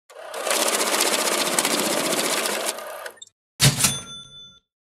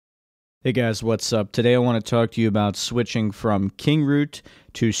Hey guys, what's up? Today I want to talk to you about switching from KingRoot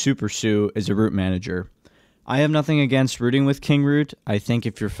to SuperSU as a root manager. I have nothing against rooting with KingRoot. I think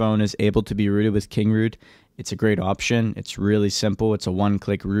if your phone is able to be rooted with KingRoot, it's a great option. It's really simple. It's a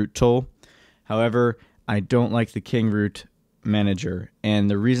one-click root tool. However, I don't like the KingRoot manager, and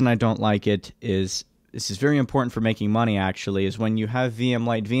the reason I don't like it is this is very important for making money actually, is when you have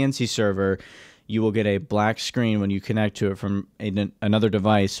VMLite VNC server, you will get a black screen when you connect to it from another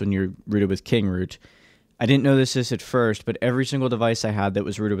device when you're rooted with KingRoot. I didn't know this at first, but every single device I had that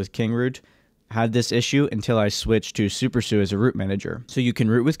was rooted with KingRoot had this issue until I switched to SuperSU as a root manager. So you can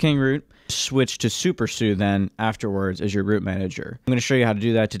root with KingRoot, switch to SuperSU then afterwards as your root manager. I'm going to show you how to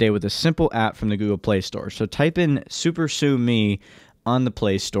do that today with a simple app from the Google Play Store. So type in Super-Sume on the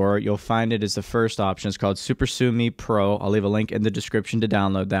Play Store. You'll find it as the first option. It's called Super-Sume Pro. I'll leave a link in the description to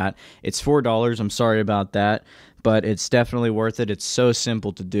download that. It's $4. I'm sorry about that, but it's definitely worth it. It's so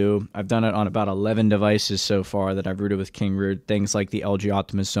simple to do. I've done it on about 11 devices so far that I've rooted with KingRoot. Things like the LG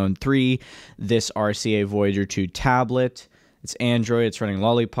Optimus Zone 3, this RCA Voyager 2 tablet. It's Android. It's running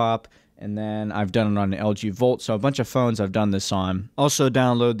Lollipop. And then I've done it on an LG Volt, so a bunch of phones I've done this on. Also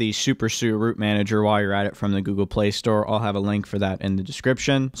download the SuperSU root manager while you're at it from the Google Play Store. I'll have a link for that in the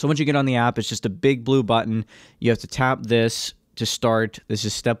description. So once you get on the app, it's just a big blue button. You have to tap this to start. This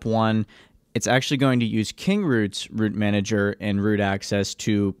is step one. It's actually going to use KingRoot's root manager and root access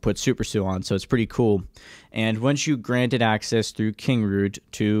to put SuperSU on, so it's pretty cool. And once you granted access through KingRoot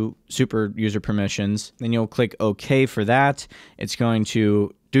to super user permissions, then you'll click OK for that. It's going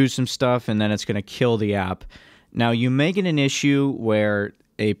to do some stuff, and then it's going to kill the app. Now, you may get an issue where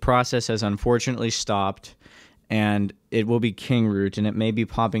a process has unfortunately stopped, and it will be KingRoot, and it may be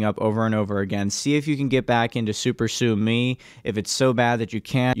popping up over and over again. See if you can get back into SuperSume. If it's so bad that you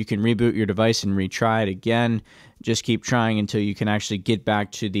can reboot your device and retry it again. Just keep trying until you can actually get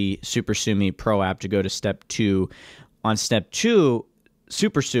back to the SuperSume Pro app to go to step 2. On step 2,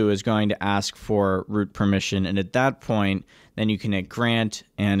 SuperSU is going to ask for root permission, and at that point, then you can hit grant,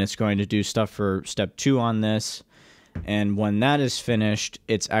 and it's going to do stuff for step 2 on this. And when that is finished,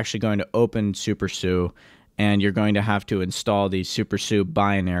 it's actually going to open SuperSU, and you're going to have to install the SuperSU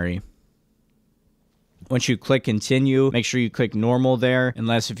binary. Once you click continue, make sure you click normal there,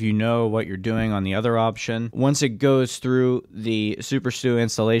 unless if you know what you're doing on the other option. Once it goes through the SuperSU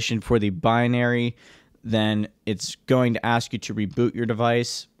installation for the binary, then it's going to ask you to reboot your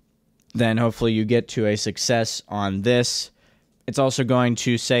device. Then hopefully you get to a success on this. It's also going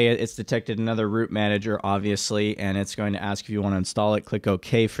to say it's detected another root manager, obviously, and it's going to ask if you want to install it. Click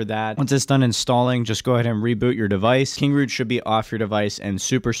OK for that. Once it's done installing, just go ahead and reboot your device. KingRoot should be off your device, and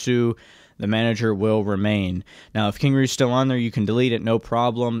SuperSU, the manager, will remain. Now, if KingRoot's still on there, you can delete it, no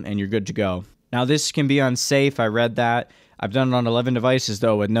problem, and you're good to go. Now, this can be unsafe. I read that. I've done it on 11 devices,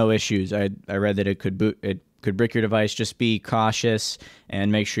 though, with no issues. I read that it could brick your device. Just be cautious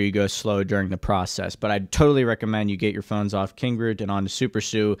and make sure you go slow during the process. But I'd totally recommend you get your phones off KingRoot and onto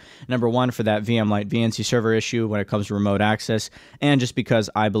SuperSU. Number one, for that VMLite VNC server issue when it comes to remote access, and just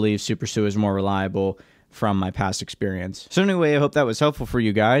because I believe SuperSU is more reliable from my past experience. So anyway, I hope that was helpful for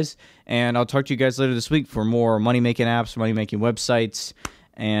you guys, and I'll talk to you guys later this week for more money-making apps, money-making websites,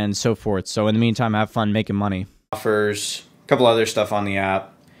 and so forth. So in the meantime, have fun making money. Offers, a couple other stuff on the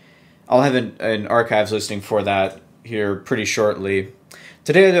app. I'll have an archives listing for that here pretty shortly.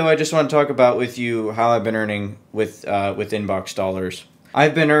 Today, though, I just want to talk about with you how I've been earning with inbox dollars.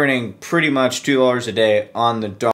 I've been earning pretty much $2 a day on the dollar.